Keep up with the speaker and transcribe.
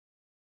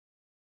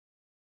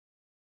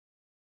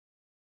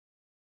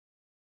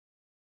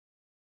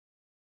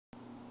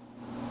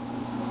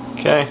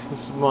Okay,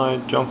 this is my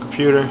junk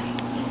computer.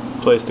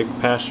 Replaced the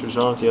capacitors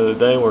on it the other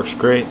day, works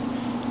great.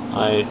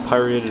 I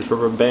pirated a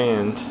rubber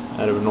band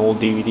out of an old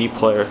DVD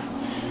player.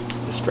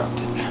 Just dropped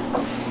it.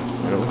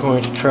 And I'm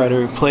going to try to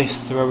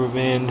replace the rubber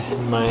band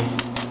in my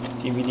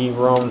DVD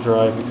ROM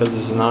drive because it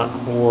does not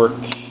work.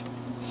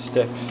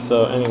 Sticks.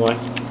 So anyway,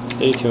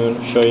 stay tuned,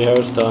 I'll show you how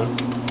it's done.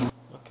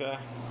 Okay.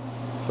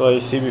 So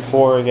you see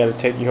before, you got to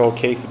take your whole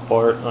case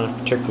apart on a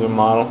particular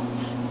model.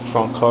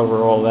 Front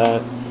cover, all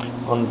that.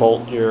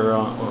 Unbolt your,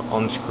 or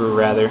unscrew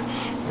rather,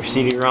 your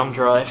CD ROM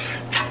drive.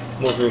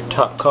 Move your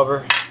top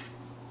cover.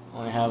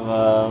 Only have,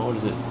 what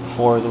is it,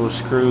 4 little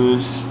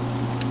screws.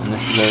 And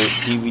this is a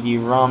DVD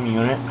ROM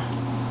unit.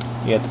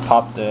 You have to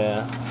pop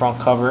the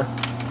front cover.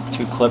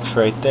 2 clips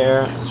right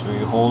there. That's where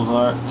your holes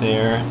are.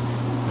 There.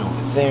 And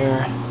over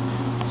there.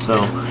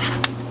 So,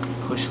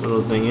 push the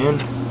little thing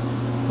in.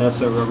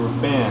 That's our rubber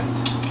band.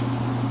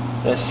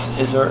 This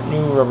is our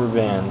new rubber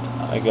band.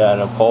 I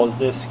gotta pause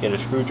this, get a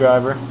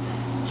screwdriver,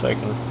 so I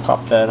can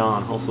pop that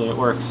on. Hopefully it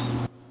works.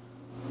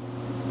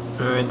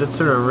 Alright, that's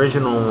our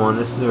original one.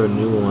 This is our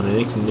new one. I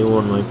think the new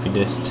one might be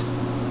just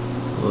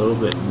a little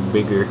bit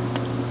bigger.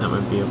 That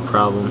might be a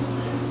problem.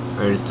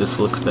 Or it just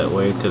looks that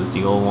way because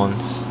the old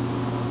ones,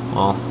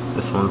 well,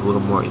 this one's a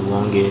little more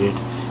elongated.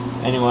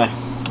 Anyway,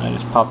 I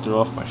just popped it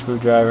off my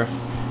screwdriver,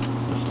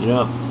 lift it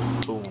up,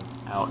 boom,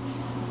 out.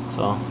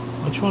 So,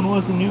 which one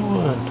was the new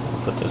one?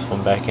 I'll put this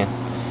one back in.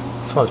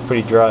 This one's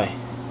pretty dry.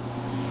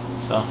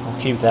 So we'll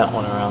keep that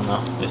one around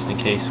though, just in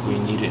case we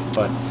need it,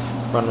 but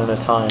running out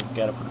of time,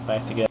 gotta put it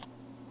back together.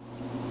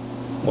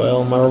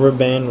 Well, my rubber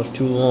band was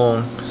too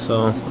long,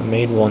 so I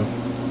made one.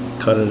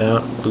 Cut it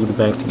out, glued it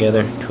back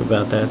together to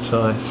about that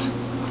size.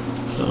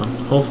 So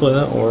hopefully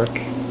that'll work.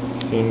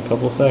 See you in a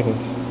couple of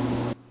seconds.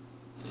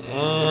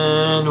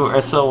 And we're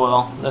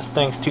SOL. This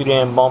thing's too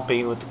damn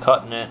bumpy with the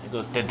cut in it. It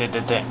goes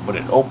da-da-da-da, but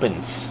it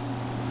opens.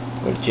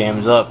 But it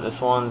jams up.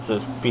 This one's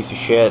a piece of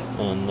shit,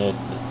 and the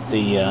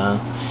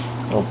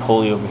little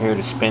pulley over here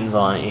that spins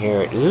on it, you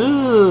hear it.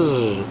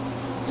 Zzz.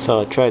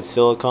 So I tried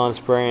silicone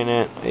spraying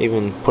it. I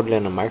even put it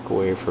in a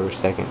microwave for a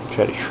second,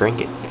 tried to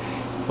shrink it,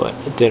 but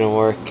it didn't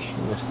work.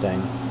 And this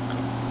thing,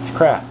 it's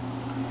crap.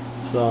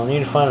 So I need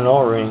to find an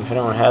O-ring. If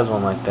anyone has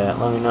one like that,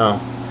 let me know.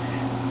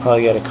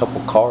 Probably got a couple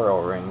car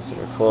O-rings that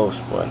are close,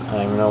 but I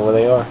don't even know where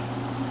they are.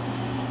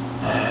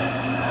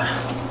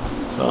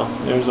 So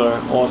there's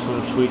our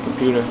awesome, sweet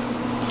computer.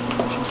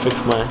 Should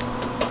fix my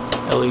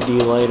LED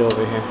light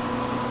over here.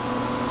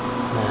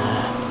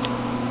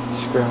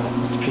 Screw it,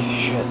 it's a piece of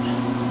shit.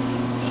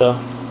 So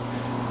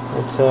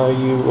that's how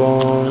you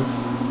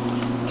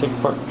take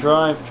apart the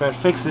drive, try to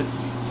fix it.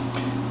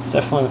 It's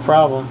definitely the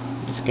problem.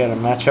 You just gotta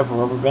match up a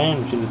rubber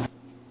band, which is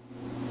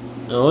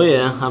oh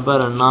yeah, how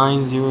about a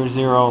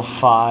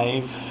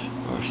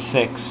 9005 or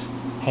 6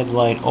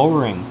 headlight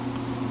O-ring?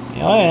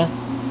 Oh yeah,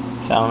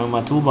 found it in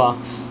my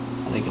toolbox.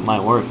 I think it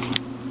might work.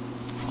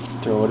 Let's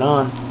throw it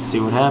on, see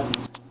what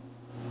happens.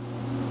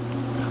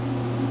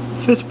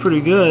 Fits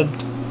pretty good.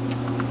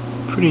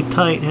 Pretty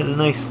tight, had a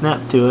nice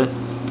snap to it.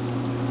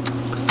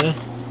 Okay.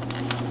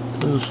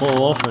 Doesn't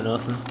fall off or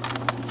nothing.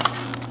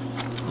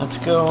 Let's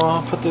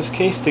go put this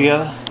case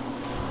together.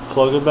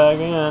 Plug it back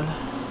in.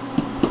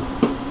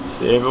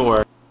 See if it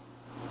works.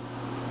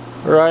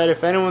 Alright,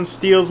 if anyone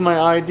steals my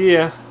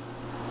idea,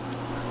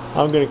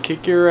 I'm gonna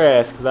kick your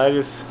ass because I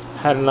just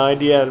had an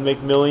idea how to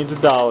make millions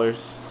of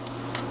dollars.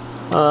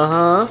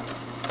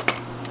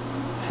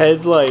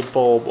 Headlight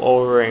bulb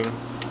O-ring.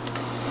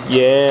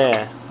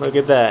 Yeah, look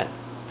at that.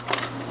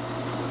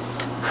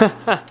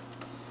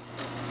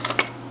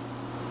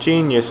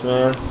 Genius,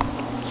 man.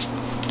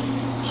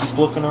 Keep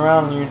looking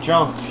around in your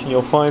junk,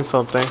 you'll find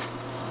something.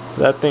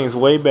 That thing's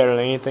way better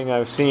than anything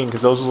I've seen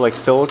because those are like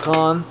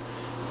silicone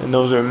and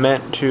those are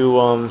meant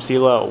to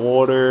seal out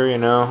water, you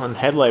know, and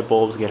headlight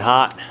bulbs get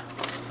hot.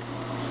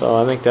 So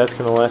I think that's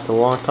going to last a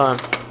long time.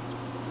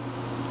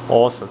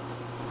 Awesome.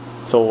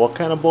 So what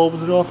kind of bulb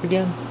is it off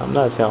again? I'm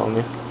not telling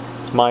you.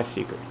 It's my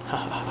secret.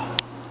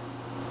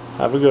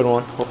 Have a good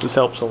one. Hope this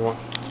helps someone.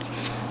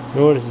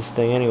 What is this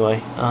thing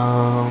anyway?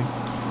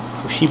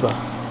 Toshiba.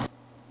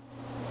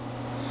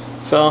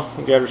 So,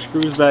 we got our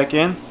screws back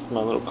in. This is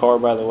my little car,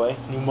 by the way.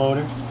 New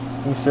motor,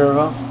 new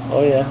servo.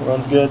 Oh yeah,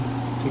 runs good.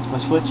 Takes my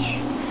switch.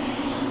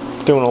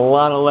 Doing a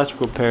lot of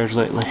electrical repairs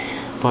lately.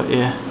 But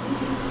yeah,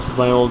 this is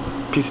my old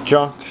piece of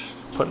junk.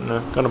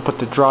 Gonna put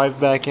the drive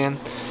back in.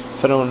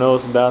 If anyone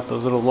knows about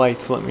those little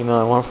lights, let me know.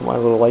 I want to put my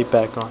little light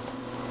back on.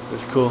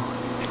 It's cool.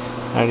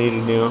 I need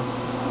a new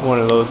one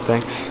of those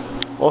things.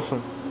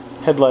 Awesome.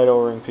 Headlight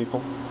O-ring,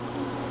 people.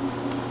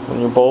 When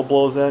your bulb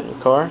blows out in your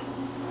car,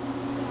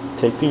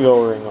 take the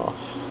O-ring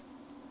off.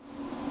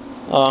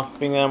 Oh,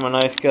 being that I'm a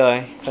nice guy,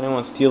 if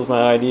anyone steals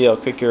my idea, I'll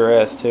kick your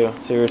ass too.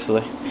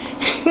 Seriously.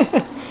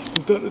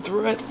 Is that a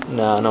threat?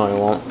 No, I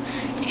won't.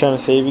 Just trying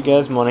to save you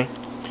guys money.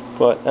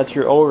 But that's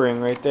your O-ring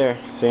right there.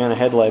 See, on a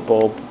headlight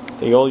bulb.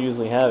 They all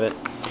usually have it.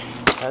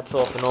 That's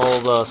off an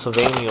old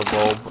Sylvania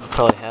bulb. I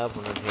probably have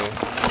one in here.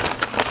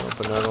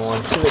 Open another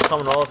one. See, they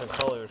come in all different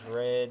colors.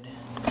 Red.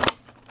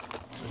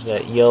 There's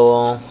that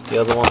yellow.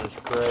 The other one is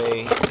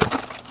gray.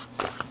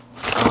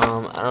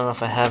 I don't know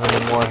if I have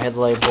any more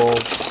headlight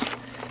bulbs.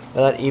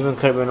 But that even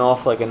could have been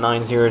off like a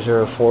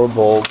 9004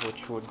 bulb,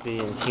 which would be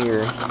in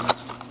here.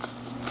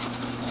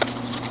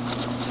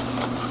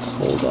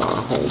 Hold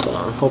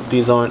on. Hope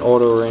these aren't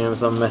auto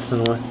rams I'm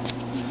messing with.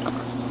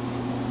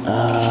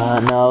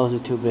 No,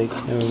 those are too big.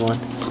 Never mind.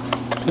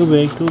 Too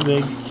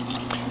big.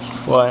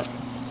 What?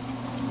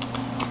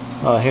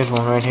 Oh, here's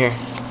one right here.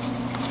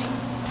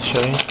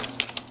 Show you.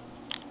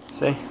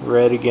 See?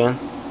 Red again.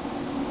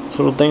 These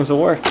little things will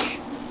work.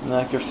 And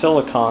like they're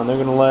silicone, they're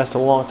gonna last a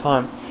long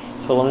time.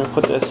 So let me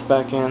put this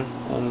back in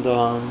and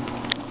I'll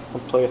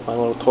play with my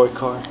little toy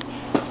car.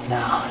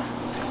 Now,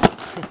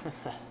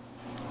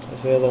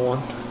 there's the other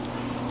one.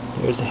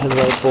 There's the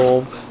headlight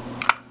bulb.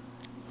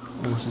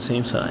 Almost the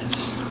same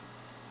size.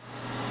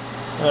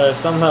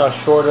 Somehow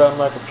shorted out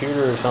my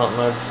computer or something.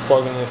 I was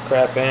plugging this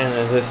crap in and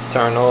it just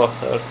turned off.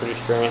 That was pretty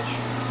strange.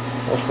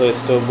 Hopefully it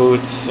still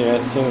boots. Yeah,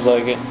 it seems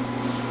like it.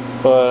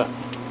 But,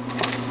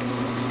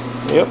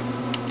 yep.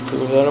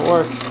 Prove that it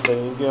works.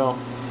 There you go.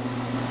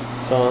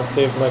 So let's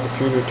see if my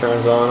computer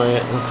turns on.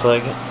 It looks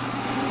like it.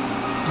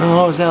 Well,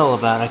 what was that all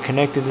about? I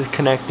connected this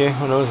connector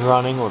when it was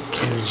running, and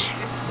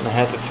I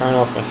had to turn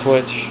off my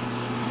switch,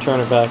 turn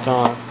it back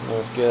on. It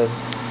was good.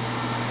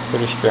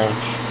 Pretty strange.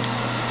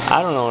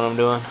 I don't know what I'm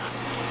doing.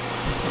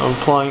 I'm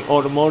applying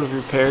automotive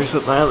repairs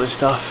with my other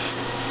stuff.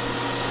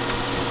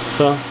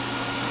 So,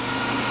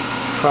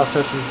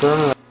 process is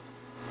burning.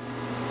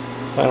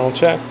 Final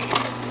check.